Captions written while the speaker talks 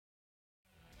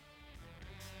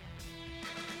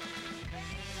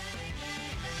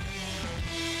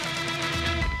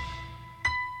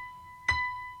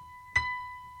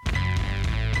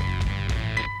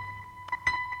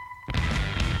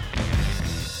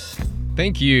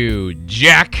Thank you,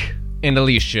 Jack and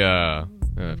Alicia.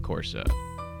 Of course,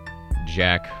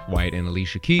 Jack White and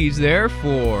Alicia Keys there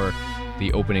for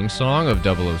the opening song of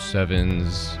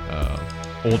 007's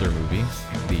older movie,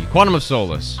 The Quantum of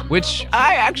Solace, which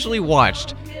I actually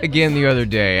watched again the other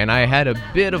day, and I had a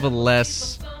bit of a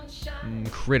less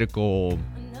critical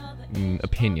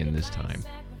opinion this time.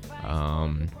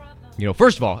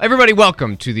 First of all, everybody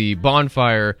welcome to the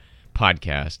Bonfire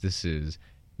podcast. This is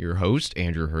your host,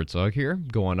 Andrew Herzog here,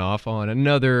 going off on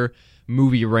another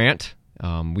movie rant.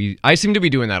 I seem to be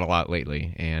doing that a lot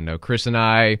lately, and Chris and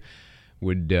I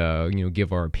would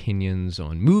give our opinions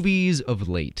on movies of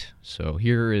late. So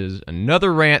here is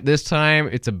another rant. This time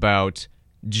it's about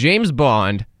James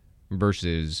Bond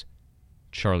versus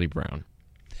Charlie Brown.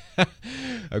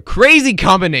 A crazy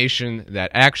combination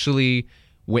that actually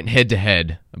went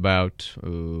head-to-head about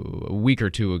a week or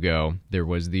two ago. There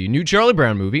was the new Charlie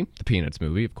Brown movie, the Peanuts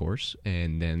movie, of course,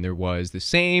 and then there was the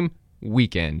same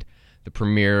weekend, the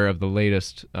premiere of the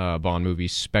latest Bond movie,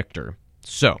 Spectre.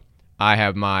 So, I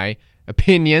have my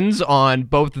opinions on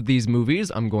both of these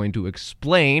movies. I'm going to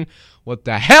explain what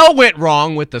the hell went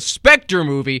wrong with the Spectre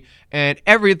movie and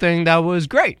everything that was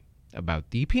great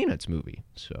about the Peanuts movie.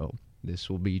 So, this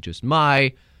will be just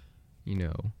my,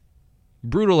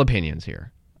 brutal opinions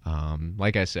here.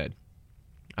 Like I said,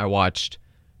 I watched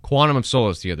Quantum of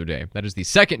Solace the other day. That is the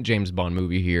second James Bond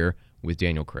movie here with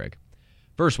Daniel Craig.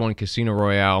 First one, Casino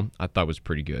Royale, I thought was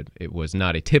pretty good. It was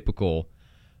not a typical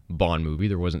Bond movie.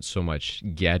 There wasn't so much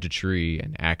gadgetry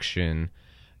and action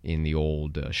in the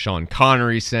old Sean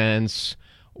Connery sense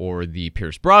or the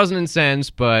Pierce Brosnan sense,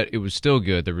 but it was still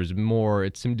good. There was more,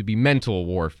 it seemed to be mental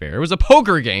warfare. It was a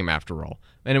poker game, after all.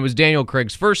 And it was Daniel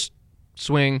Craig's first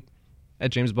swing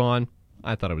at James Bond.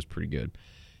 I thought it was pretty good.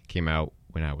 Came out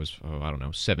when I was,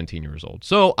 17 years old.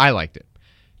 So I liked it.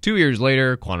 2 years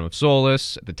later, Quantum of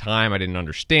Solace. At the time, I didn't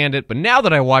understand it. But now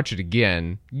that I watch it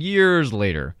again, years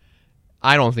later,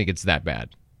 I don't think it's that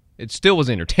bad. It still was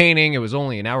entertaining. It was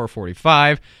only an hour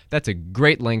 45. That's a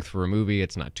great length for a movie.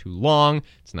 It's not too long.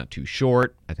 It's not too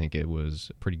short. I think it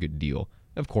was a pretty good deal.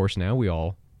 Of course, now we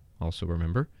all also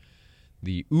remember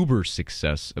the uber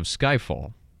success of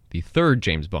Skyfall, the third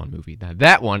James Bond movie. Now,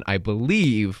 that one, I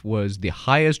believe, was the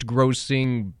highest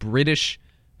grossing British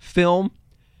film,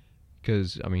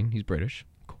 because, he's British,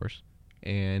 of course,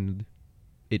 and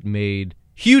it made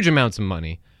huge amounts of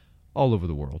money all over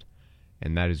the world.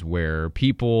 And that is where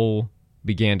people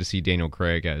began to see Daniel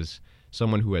Craig as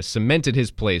someone who has cemented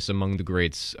his place among the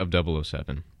greats of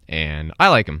 007. And I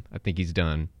like him. I think he's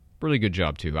done a really good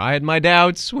job, too. I had my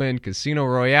doubts when Casino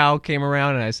Royale came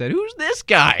around, and I said, who's this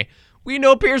guy? We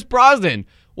know Pierce Brosnan.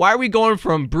 Why are we going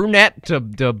from brunette to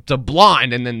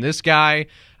blonde? And then this guy,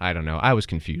 I don't know. I was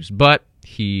confused. But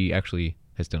he actually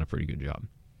has done a pretty good job.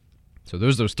 So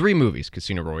there's those three movies.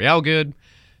 Casino Royale, good.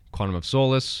 Quantum of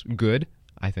Solace, good,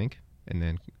 I think. And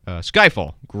then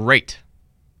Skyfall, great.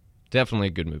 Definitely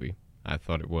a good movie. I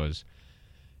thought it was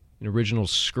an original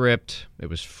script. It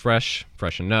was fresh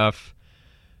enough.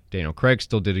 Daniel Craig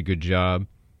still did a good job.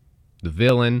 The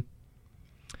villain.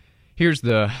 Here's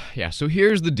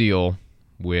the deal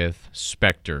with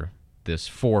Spectre, this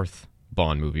fourth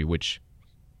Bond movie, which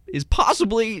is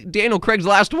possibly Daniel Craig's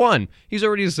last one. He's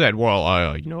already said, well,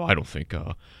 I don't think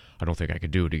I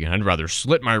could do it again. I'd rather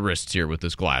slit my wrists here with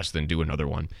this glass than do another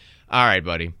one. All right,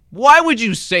 buddy. Why would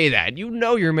you say that? You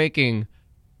know you're making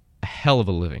a hell of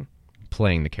a living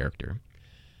playing the character.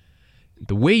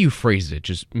 The way you phrased it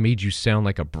just made you sound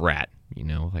like a brat.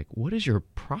 Like, what is your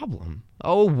problem?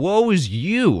 Oh, woe is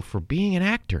you for being an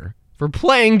actor, for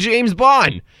playing James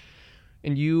Bond.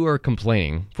 And you are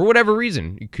complaining for whatever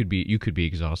reason. You could be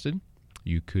exhausted.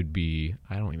 You could be,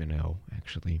 I don't even know,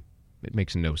 actually. It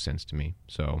makes no sense to me.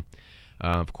 So,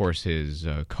 of course, his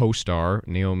co-star,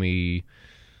 Naomi,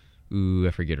 I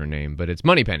forget her name, but it's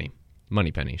Moneypenny.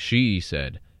 She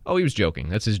said, oh, he was joking.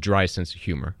 That's his dry sense of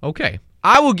humor. Okay.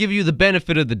 I will give you the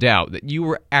benefit of the doubt that you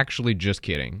were actually just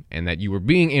kidding and that you were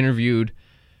being interviewed,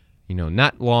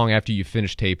 not long after you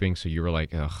finished taping, so you were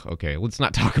like, ugh, okay, let's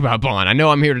not talk about Bond. I know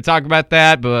I'm here to talk about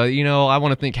that, but, I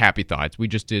want to think happy thoughts. We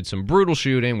just did some brutal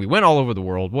shooting. We went all over the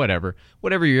world, whatever.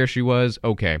 Whatever your issue was,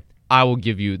 okay, I will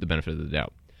give you the benefit of the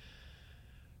doubt.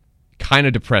 Kind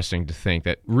of depressing to think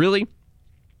that, really,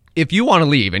 if you want to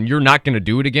leave and you're not going to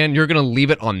do it again, you're going to leave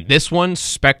it on this one,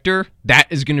 Spectre. That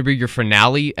is going to be your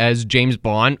finale as James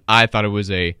Bond. I thought it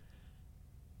was a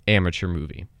amateur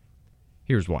movie.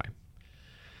 Here's why.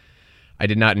 I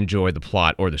did not enjoy the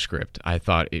plot or the script. I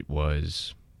thought it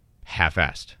was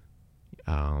half-assed.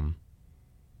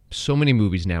 So many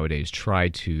movies nowadays try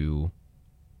to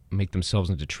make themselves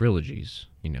into trilogies.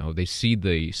 They see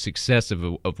the success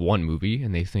of one movie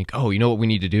and they think, oh, you know what we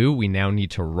need to do? We now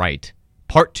need to write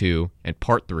part 2 and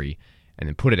part 3 and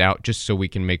then put it out just so we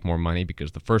can make more money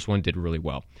because the first one did really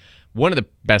well. One of the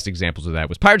best examples of that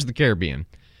was Pirates of the Caribbean.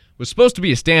 It was supposed to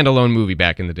be a standalone movie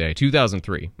back in the day,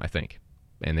 2003, I think.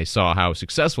 And they saw how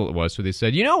successful it was, so they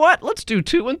said, you know what? Let's do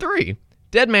 2 and 3.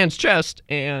 Dead Man's Chest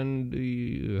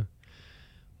and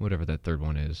whatever that third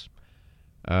one is.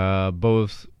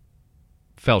 Both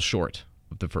fell short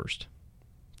of the first.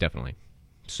 Definitely.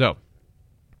 So,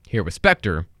 here with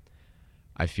Spectre,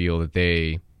 I feel that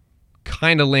they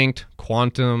kind of linked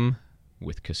Quantum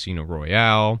with Casino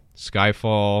Royale.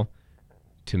 Skyfall,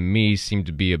 to me, seemed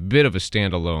to be a bit of a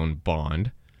standalone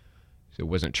Bond. So it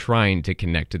wasn't trying to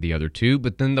connect to the other two.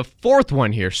 But then the fourth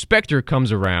one here, Spectre,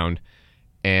 comes around,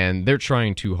 and they're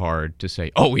trying too hard to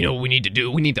say, oh, we know what we need to do.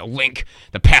 We need to link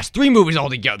the past 3 movies all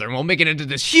together, and we'll make it into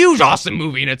this huge, awesome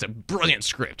movie, and it's a brilliant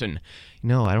script. And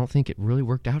no, I don't think it really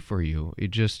worked out for you. It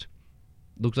just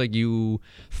looks like you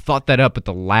thought that up at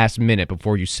the last minute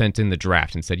before you sent in the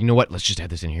draft and said, you know what, let's just have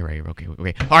this in here right here. Okay.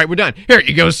 All right, we're done. Here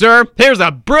you go, sir. Here's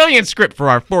a brilliant script for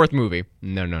our 4th movie.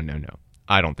 No.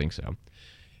 I don't think so.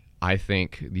 I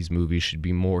think these movies should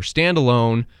be more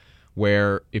standalone,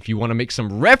 where if you want to make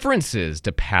some references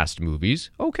to past movies,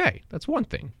 okay, that's one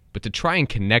thing. But to try and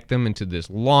connect them into this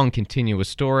long, continuous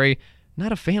story,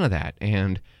 not a fan of that.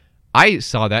 And I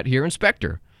saw that here in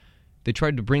Spectre. They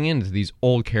tried to bring in these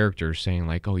old characters saying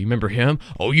like, oh, you remember him?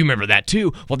 Oh, you remember that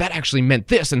too? Well, that actually meant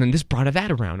this, and then this brought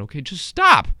that around. Okay, just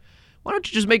stop. Why don't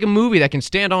you just make a movie that can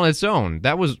stand on its own?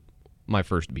 That was my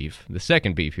first beef. The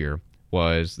second beef here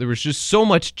was there was just so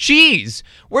much cheese.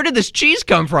 Where did this cheese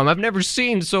come from? I've never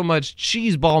seen so much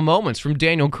cheeseball moments from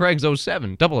Daniel Craig's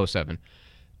 007.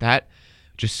 That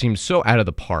just seemed so out of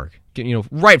the park.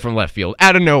 Right from left field,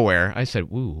 out of nowhere. I said,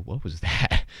 ooh, what was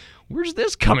that? Where's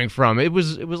this coming from? It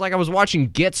was like I was watching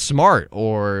Get Smart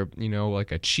or,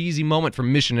 like a cheesy moment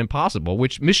from Mission Impossible,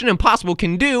 which Mission Impossible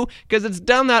can do because it's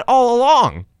done that all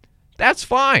along. That's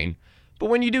fine. But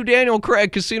when you do Daniel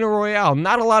Craig, Casino Royale,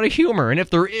 not a lot of humor. And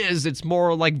if there is, it's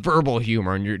more like verbal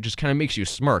humor, and it just kind of makes you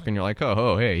smirk. And you're like,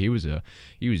 oh, hey, he was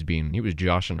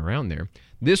joshing around there.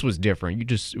 This was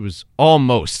different. It was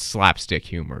almost slapstick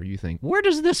humor. You think, where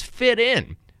does this fit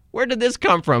in? Where did this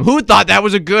come from? Who thought that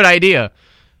was a good idea?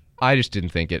 I just didn't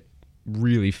think it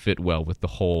really fit well with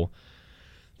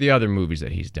the other movies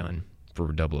that he's done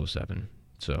for 007.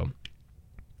 So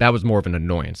that was more of an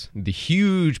annoyance. The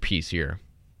huge piece here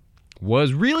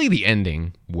was really the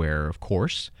ending where, of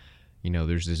course,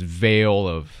 there's this veil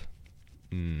of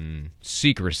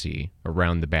secrecy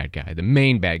around the bad guy, the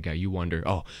main bad guy. You wonder,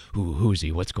 oh, who's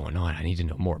he? What's going on? I need to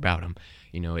know more about him.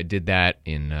 It did that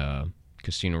in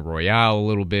Casino Royale a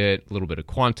little bit of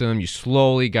Quantum. You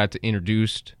slowly got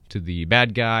introduced to the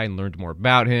bad guy and learned more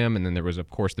about him. And then there was, of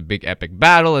course, the big epic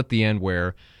battle at the end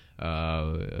where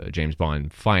James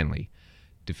Bond finally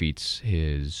defeats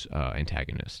his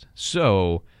antagonist.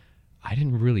 So I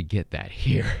didn't really get that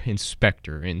here in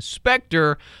Spectre. In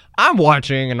Spectre, I'm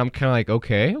watching and I'm kind of like,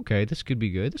 okay, this could be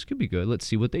good. Let's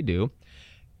see what they do.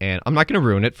 And I'm not going to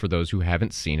ruin it for those who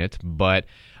haven't seen it, but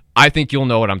I think you'll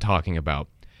know what I'm talking about.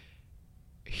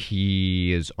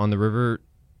 He is on the river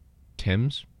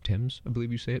Thames, I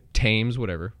believe you say it. Thames,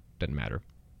 whatever. Doesn't matter.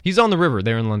 He's on the river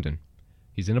there in London.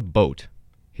 He's in a boat.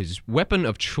 His weapon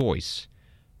of choice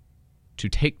to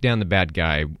take down the bad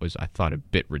guy was, I thought, a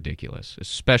bit ridiculous,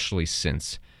 especially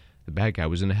since the bad guy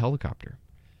was in a helicopter.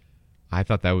 I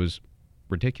thought that was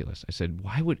ridiculous. I said,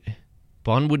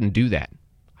 Bond wouldn't do that,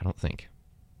 I don't think.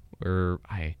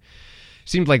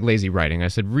 Seemed like lazy writing. I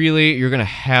said, really? You're going to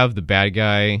have the bad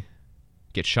guy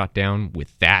get shot down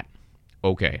with that?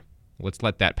 Okay, let's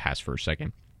let that pass for a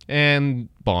second. And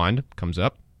Bond comes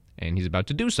up, and he's about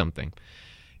to do something.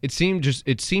 It seemed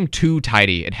too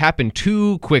tidy. It happened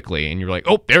too quickly, and you're like,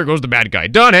 oh, there goes the bad guy.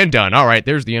 Done and done. All right,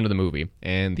 there's the end of the movie.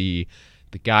 And the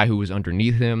guy who was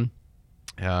underneath him,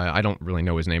 I don't really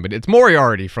know his name, but it's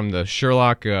Moriarty from the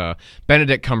Sherlock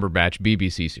Benedict Cumberbatch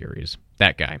BBC series.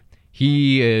 That guy.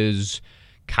 He is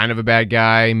kind of a bad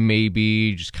guy,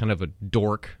 maybe just kind of a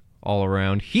dork all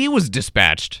around. He was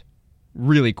dispatched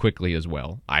really quickly as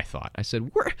well, I thought. I said,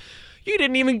 you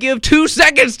didn't even give 2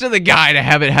 seconds to the guy to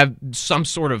have some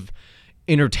sort of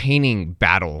entertaining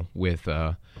battle with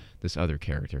this other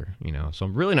character, So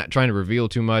I'm really not trying to reveal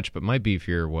too much, but my beef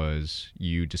here was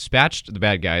you dispatched the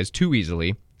bad guys too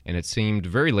easily, and it seemed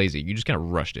very lazy. You just kind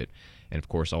of rushed it. And, of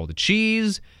course, all the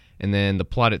cheese, and then the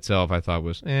plot itself I thought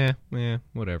was,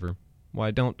 whatever. Why,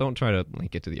 don't try to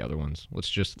link it to the other ones.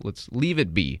 Let's leave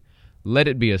it be. Let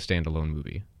it be a standalone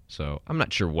movie. So I'm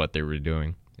not sure what they were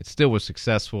doing. It still was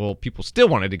successful. People still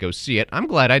wanted to go see it. I'm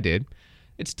glad I did.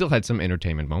 It still had some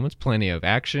entertainment moments, plenty of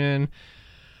action,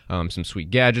 some sweet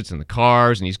gadgets in the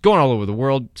cars, and he's going all over the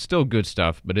world. Still good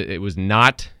stuff, but it was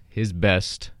not his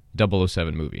best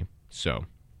 007 movie. So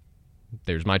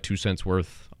there's my 2 cents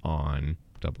worth on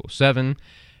 007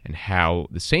 and how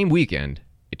the same weekend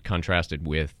it contrasted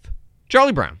with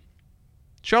Charlie Brown.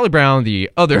 Charlie Brown, the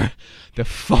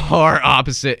far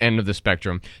opposite end of the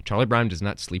spectrum. Charlie Brown does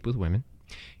not sleep with women.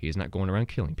 He is not going around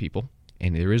killing people,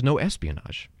 and there is no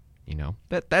espionage.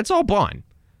 That's all Bond.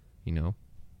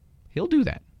 He'll do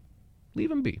that.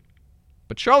 Leave him be.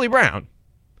 But Charlie Brown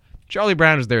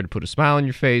is there to put a smile on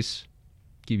your face,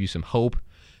 give you some hope,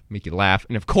 make you laugh,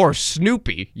 and of course,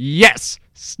 Snoopy. Yes,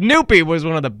 Snoopy was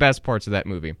one of the best parts of that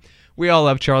movie. We all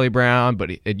love Charlie Brown,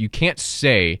 but you can't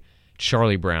say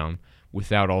Charlie Brown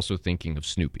without also thinking of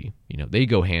Snoopy. They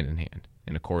go hand in hand.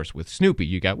 And of course, with Snoopy,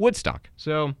 you got Woodstock.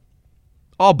 So,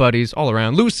 all buddies, all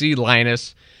around. Lucy,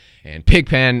 Linus, and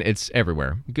Pigpen, it's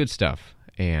everywhere. Good stuff.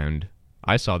 And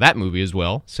I saw that movie as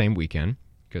well, same weekend,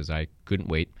 because I couldn't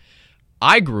wait.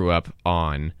 I grew up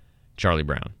on Charlie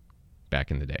Brown back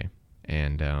in the day.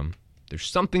 And there's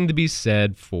something to be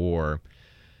said for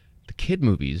the kid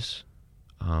movies.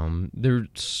 They're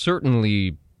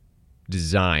certainly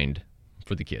designed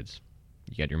for the kids.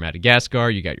 You got your Madagascar,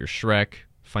 you got your Shrek,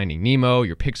 Finding Nemo,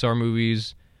 your Pixar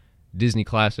movies, Disney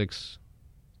classics,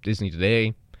 Disney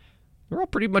Today. They're all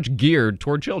pretty much geared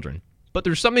toward children. But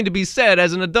there's something to be said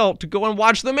as an adult to go and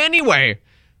watch them anyway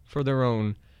for their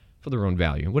own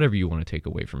value, whatever you want to take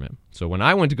away from it. So when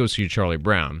I went to go see Charlie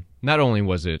Brown, not only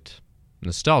was it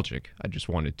nostalgic, I just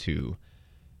wanted to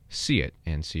see it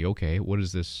and see, okay, what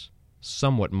is this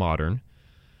somewhat modern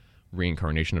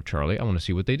reincarnation of Charlie? I want to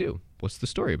see what they do. What's the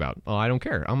story about? Oh, I don't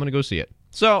care. I'm going to go see it.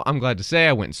 So I'm glad to say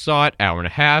I went and saw it, hour and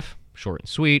a half, short and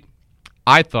sweet.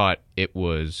 I thought it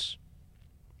was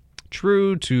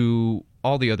true to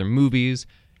all the other movies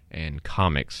and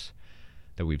comics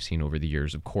that we've seen over the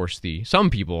years. Of course, some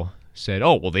people said,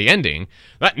 "Oh, well, the ending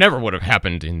that never would have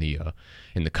happened in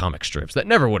the comic strips. That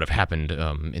never would have happened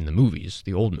in the movies,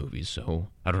 the old movies." So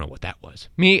I don't know what that was.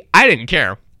 Me, I didn't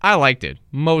care. I liked it.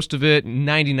 Most of it,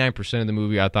 99% of the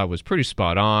movie, I thought was pretty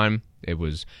spot on. It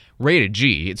was rated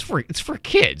G. It's for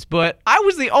kids, but I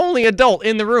was the only adult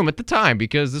in the room at the time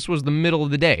because this was the middle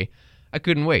of the day. I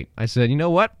couldn't wait. I said, you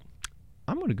know what?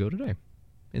 I'm going to go today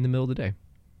in the middle of the day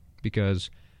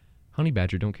because Honey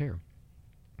Badger don't care.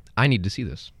 I need to see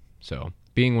this. So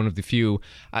being one of the few,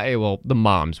 the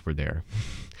moms were there.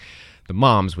 The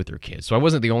moms with their kids. So I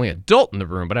wasn't the only adult in the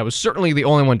room, but I was certainly the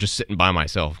only one just sitting by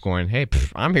myself going, hey,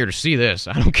 I'm here to see this.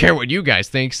 I don't care what you guys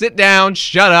think. Sit down,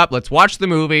 shut up, let's watch the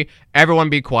movie. Everyone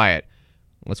be quiet.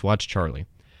 Let's watch Charlie.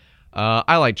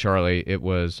 I like Charlie. I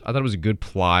thought it was a good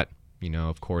plot.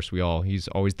 Of course, he's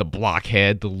always the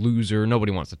blockhead, the loser.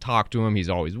 Nobody wants to talk to him. He's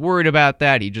always worried about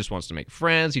that. He just wants to make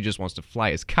friends. He just wants to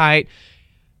fly his kite.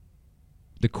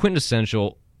 The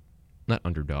quintessential, not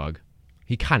underdog,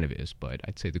 he kind of is, but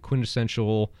I'd say the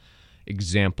quintessential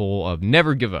example of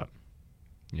never give up.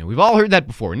 We've all heard that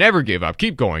before. Never give up.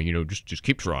 Keep going. Just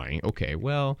keep trying. Okay,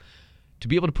 well, to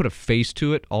be able to put a face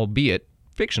to it, albeit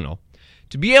fictional,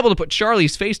 to be able to put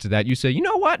Charlie's face to that, you say, you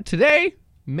know what? Today,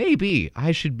 maybe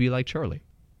I should be like Charlie.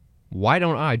 Why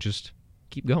don't I just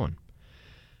keep going?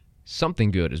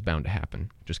 Something good is bound to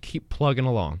happen. Just keep plugging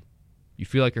along. You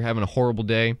feel like you're having a horrible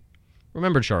day?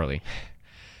 Remember Charlie.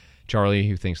 Charlie,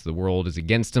 who thinks the world is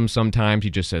against him sometimes. He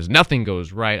just says, nothing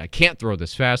goes right. I can't throw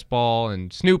this fastball.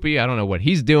 And Snoopy, I don't know what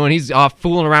he's doing. He's off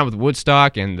fooling around with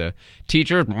Woodstock, and the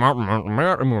teacher, can't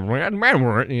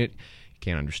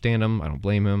understand him. I don't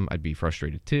blame him. I'd be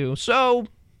frustrated too. So,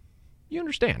 you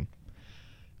understand.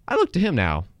 I look to him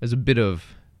now as a bit of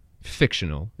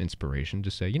fictional inspiration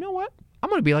to say, you know what? I'm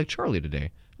going to be like Charlie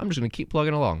today. I'm just going to keep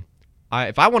plugging along.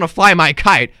 If I want to fly my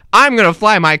kite, I'm going to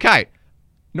fly my kite.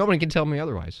 Nobody can tell me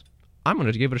otherwise. I'm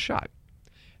going to give it a shot.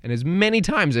 And as many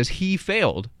times as he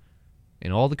failed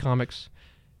in all the comics,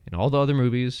 in all the other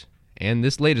movies, and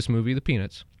this latest movie, The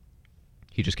Peanuts,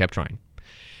 he just kept trying.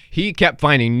 He kept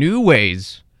finding new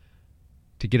ways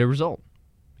to get a result.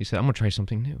 He said, I'm going to try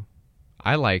something new.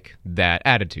 I like that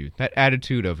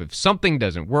attitude of if something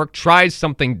doesn't work, try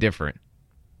something different.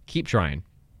 Keep trying.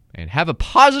 And have a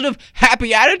positive,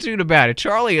 happy attitude about it.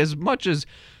 Charlie, as much as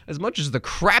the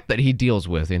crap that he deals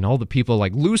with and all the people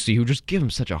like Lucy who just give him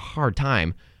such a hard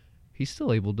time, he's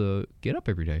still able to get up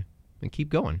every day and keep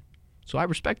going. So I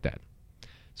respect that.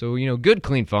 So, good,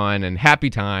 clean fun and happy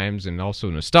times and also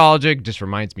nostalgic. Just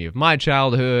reminds me of my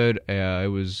childhood.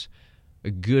 It was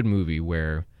a good movie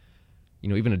where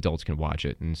even adults can watch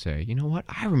it and say, you know what?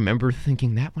 I remember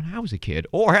thinking that when I was a kid.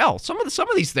 Or hell, some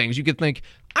of these things you could think,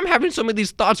 I'm having some of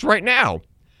these thoughts right now.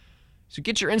 So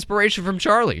get your inspiration from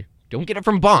Charlie. Don't get it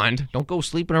from Bond. Don't go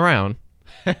sleeping around.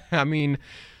 I mean,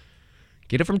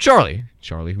 get it from Charlie.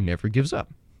 Charlie who never gives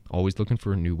up. Always looking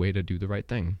for a new way to do the right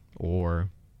thing. Or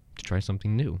to try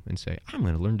something new and say, I'm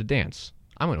going to learn to dance.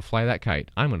 I'm going to fly that kite.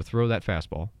 I'm going to throw that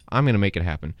fastball. I'm going to make it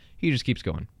happen. He just keeps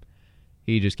going.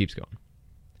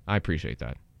 I appreciate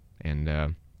that.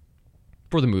 And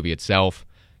for the movie itself,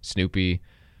 Snoopy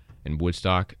and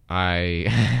Woodstock,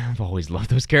 I've always loved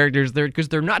those characters because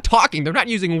they're not talking, they're not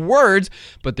using words,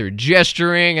 but they're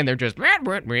gesturing and they're just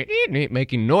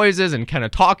making noises and kind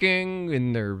of talking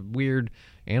in their weird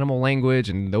animal language,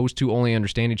 and those two only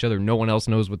understand each other. No one else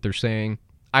knows what they're saying.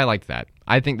 I like that.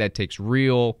 I think that takes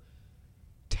real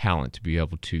talent to be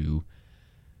able to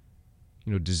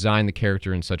design the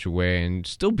character in such a way and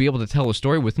still be able to tell a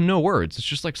story with no words. It's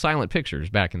just like silent pictures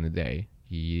back in the day.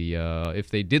 If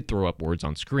they did throw up words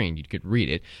on screen, you could read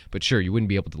it, but sure, you wouldn't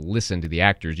be able to listen to the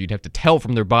actors. You'd have to tell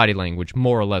from their body language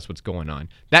more or less what's going on.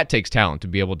 That takes talent to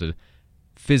be able to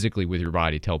physically with your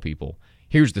body tell people,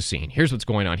 here's the scene, here's what's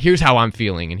going on, here's how I'm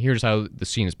feeling, and here's how the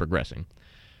scene is progressing.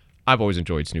 I've always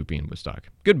enjoyed Snoopy and Woodstock.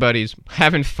 Good buddies,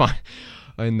 having fun.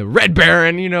 And the Red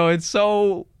Baron, it's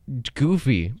so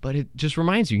goofy, but it just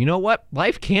reminds you, you know what?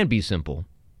 Life can be simple.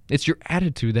 It's your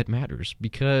attitude that matters,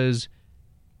 because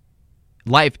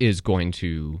life is going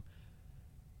to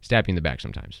stab you in the back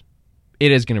sometimes.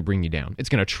 It is going to bring you down. It's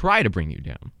going to try to bring you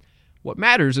down. What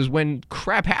matters is when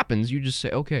crap happens, you just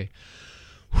say, okay,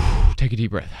 take a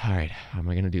deep breath. All right, how am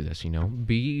I going to do this?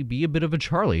 Be a bit of a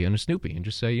Charlie and a Snoopy and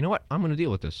just say, you know what? I'm going to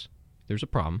deal with this. There's a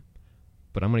problem,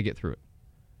 but I'm going to get through it.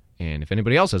 And if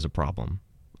anybody else has a problem,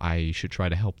 I should try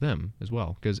to help them as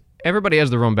well, because everybody has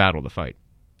their own battle to fight.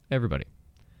 Everybody.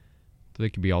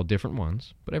 They could be all different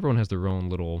ones, but everyone has their own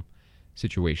little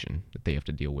situation that they have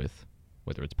to deal with,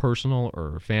 whether it's personal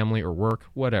or family or work,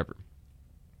 whatever.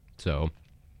 So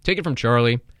take it from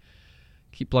Charlie.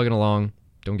 Keep plugging along.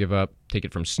 Don't give up. Take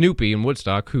it from Snoopy and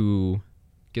Woodstock, who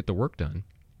get the work done,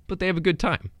 but they have a good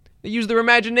time. They use their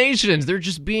imaginations. They're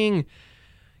just being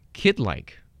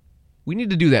kid-like. We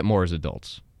need to do that more as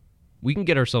adults. We can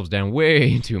get ourselves down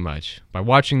way too much by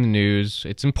watching the news.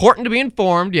 It's important to be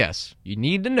informed, yes. You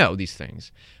need to know these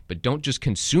things. But don't just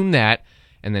consume that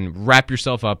and then wrap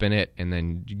yourself up in it and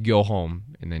then go home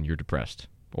and then you're depressed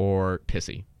or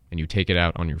pissy and you take it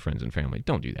out on your friends and family.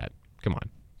 Don't do that. Come on.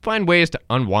 Find ways to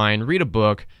unwind, read a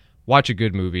book, watch a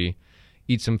good movie,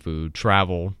 eat some food,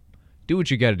 travel, do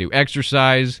what you got to do.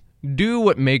 Exercise. Do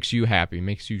what makes you happy,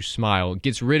 makes you smile,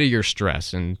 gets rid of your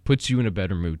stress, and puts you in a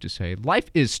better mood to say,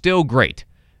 life is still great.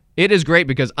 It is great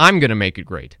because I'm going to make it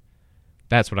great.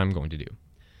 That's what I'm going to do.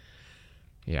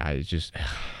 Yeah, it's just...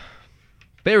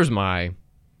 There's my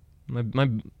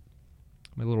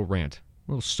little rant,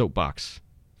 little soapbox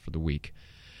for the week.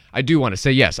 I do want to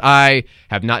say, yes, I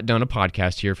have not done a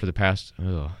podcast here for the past,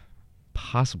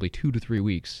 possibly 2 to 3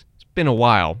 weeks. It's been a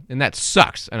while, and that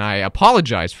sucks, and I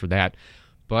apologize for that.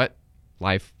 But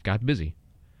life got busy.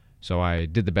 So I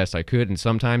did the best I could, and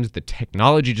sometimes the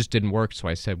technology just didn't work, so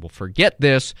I said, well, forget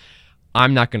this.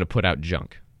 I'm not going to put out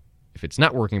junk. If it's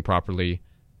not working properly,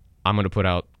 I'm going to put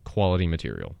out quality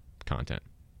material, content.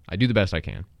 I do the best I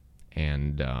can.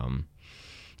 And,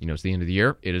 it's the end of the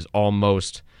year. It is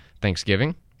almost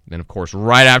Thanksgiving. Then, of course,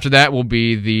 right after that will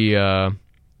be the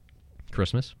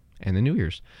Christmas and the New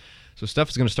Year's. So stuff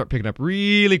is going to start picking up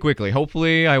really quickly.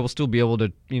 Hopefully, I will still be able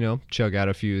to, chug out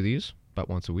a few of these about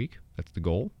once a week. That's the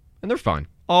goal. And they're fun.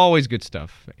 Always good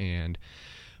stuff. And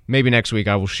maybe next week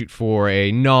I will shoot for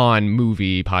a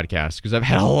non-movie podcast because I've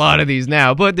had a lot of these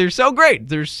now. But they're so great.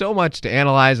 There's so much to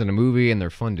analyze in a movie, and they're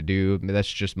fun to do.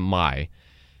 That's just my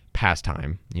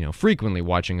pastime, frequently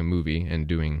watching a movie and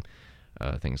doing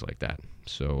things like that.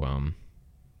 So,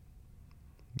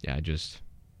 there's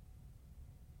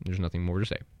nothing more to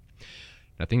say.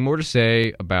 Nothing more to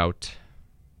say about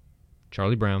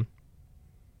Charlie Brown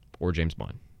or James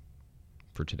Bond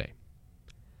for today.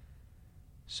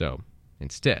 So,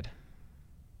 instead,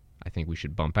 I think we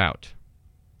should bump out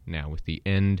now with the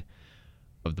end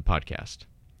of the podcast.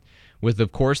 With,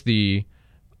 of course, the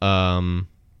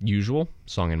usual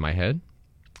song in my head.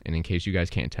 And in case you guys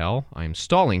can't tell, I'm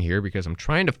stalling here because I'm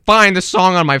trying to find the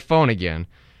song on my phone again.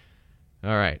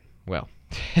 All right, well...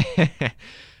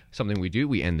 Something we do,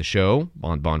 we end the show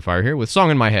on Bonfire here with Song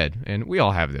in My Head. And we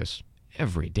all have this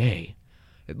every day,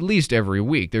 at least every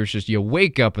week. There's just, you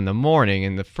wake up in the morning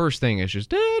and the first thing is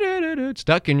just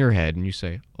stuck in your head. And you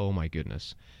say, oh my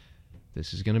goodness,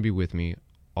 this is going to be with me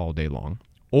all day long.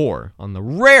 Or, on the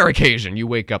rare occasion you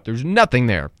wake up, there's nothing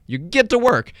there. You get to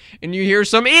work, and you hear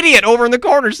some idiot over in the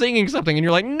corner singing something, and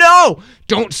you're like, no,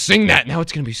 don't sing that. Now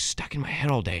it's going to be stuck in my head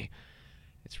all day.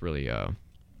 It's really,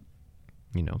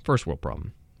 first world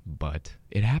problem. But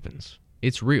it happens.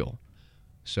 It's real.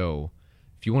 So,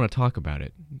 if you want to talk about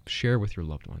it, share with your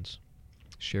loved ones.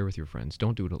 Share with your friends.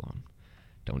 Don't do it alone.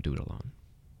 Don't do it alone.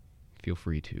 Feel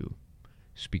free to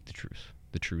speak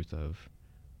the truth of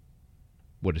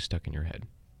what is stuck in your head.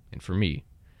 And for me,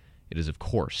 it is, of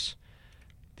course,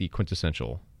 the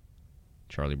quintessential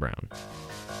Charlie Brown.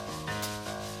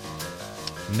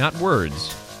 Not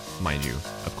words, mind you,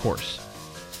 of course,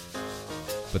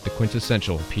 but the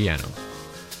quintessential piano.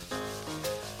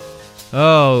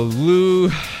 Oh,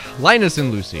 Linus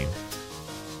and Lucy. I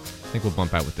think we'll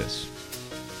bump out with this.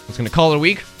 It's going to call it a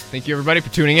week. Thank you, everybody, for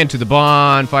tuning in to the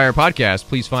Bonfire Podcast.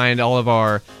 Please find all of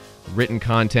our written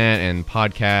content and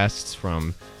podcasts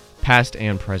from past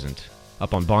and present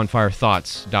up on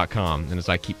bonfirethoughts.com. And as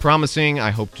I keep promising,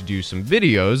 I hope to do some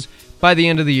videos by the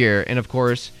end of the year and, of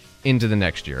course, into the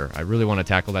next year. I really want to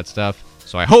tackle that stuff,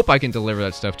 so I hope I can deliver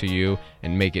that stuff to you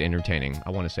and make it entertaining.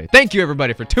 I want to say thank you,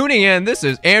 everybody, for tuning in. This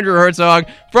is Andrew Herzog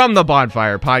from the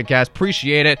Bonfire Podcast.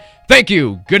 Appreciate it. Thank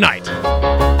you. Good night.